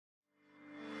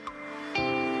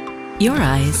Your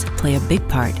eyes play a big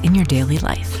part in your daily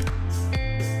life.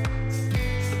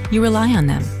 You rely on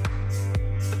them,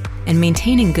 and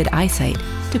maintaining good eyesight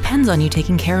depends on you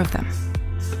taking care of them.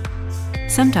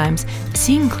 Sometimes,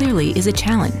 seeing clearly is a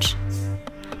challenge,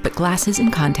 but glasses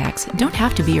and contacts don't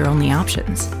have to be your only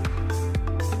options.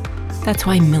 That's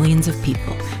why millions of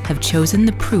people have chosen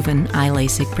the proven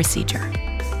iLasik procedure.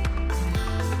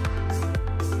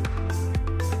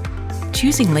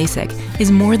 Choosing LASIK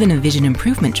is more than a vision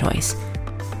improvement choice.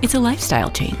 It's a lifestyle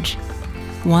change,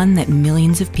 one that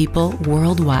millions of people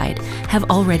worldwide have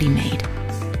already made.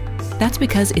 That's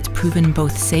because it's proven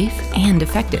both safe and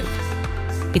effective.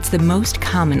 It's the most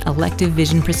common elective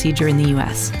vision procedure in the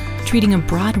US, treating a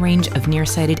broad range of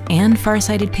nearsighted and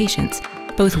farsighted patients,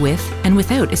 both with and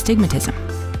without astigmatism.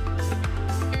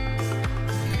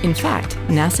 In fact,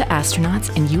 NASA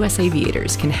astronauts and US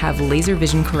aviators can have laser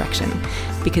vision correction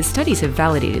because studies have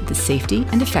validated the safety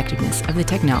and effectiveness of the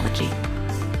technology.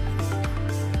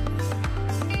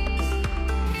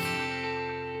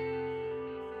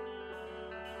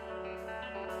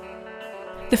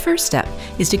 The first step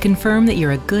is to confirm that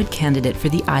you're a good candidate for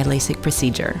the iLasik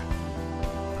procedure.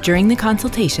 During the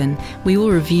consultation, we will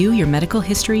review your medical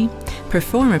history,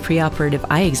 perform a preoperative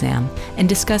eye exam, and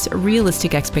discuss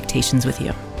realistic expectations with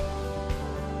you.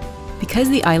 Because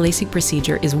the iLasik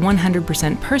procedure is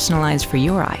 100% personalized for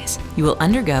your eyes, you will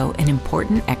undergo an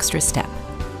important extra step.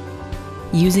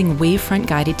 Using wavefront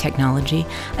guided technology,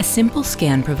 a simple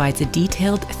scan provides a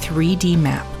detailed 3D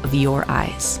map of your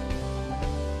eyes.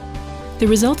 The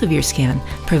result of your scan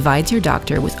provides your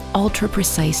doctor with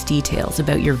ultra-precise details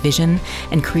about your vision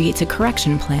and creates a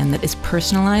correction plan that is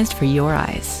personalized for your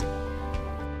eyes.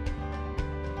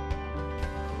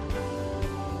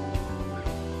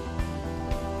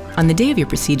 On the day of your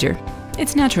procedure,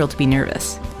 it's natural to be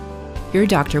nervous. Your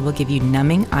doctor will give you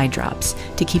numbing eye drops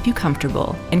to keep you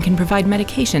comfortable and can provide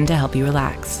medication to help you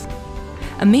relax.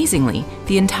 Amazingly,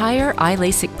 the entire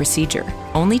iLasik procedure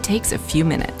only takes a few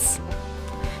minutes.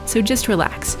 So just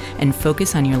relax and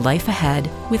focus on your life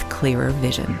ahead with clearer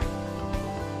vision.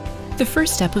 The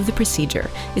first step of the procedure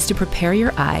is to prepare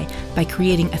your eye by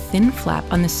creating a thin flap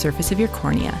on the surface of your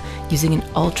cornea using an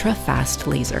ultra-fast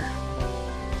laser.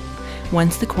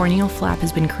 Once the corneal flap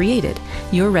has been created,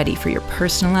 you're ready for your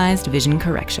personalized vision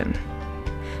correction.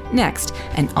 Next,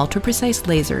 an ultra-precise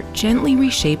laser gently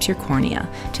reshapes your cornea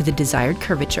to the desired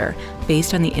curvature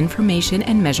based on the information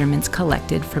and measurements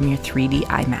collected from your 3D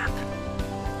eye map.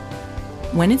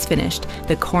 When it's finished,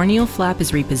 the corneal flap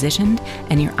is repositioned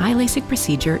and your iLasik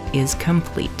procedure is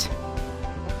complete.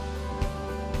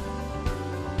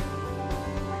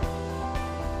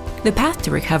 The path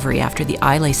to recovery after the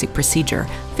iLasik procedure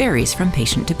varies from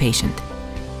patient to patient.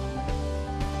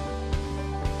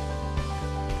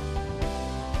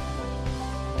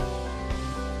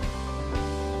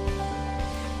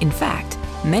 In fact,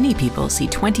 many people see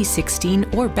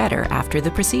 20/16 or better after the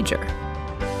procedure.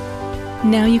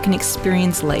 Now you can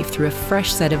experience life through a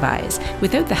fresh set of eyes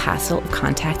without the hassle of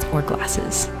contacts or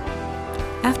glasses.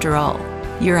 After all,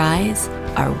 your eyes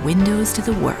are windows to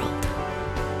the world.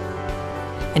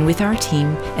 And with our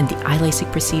team and the iLasik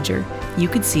procedure, you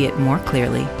could see it more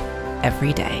clearly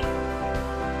every day.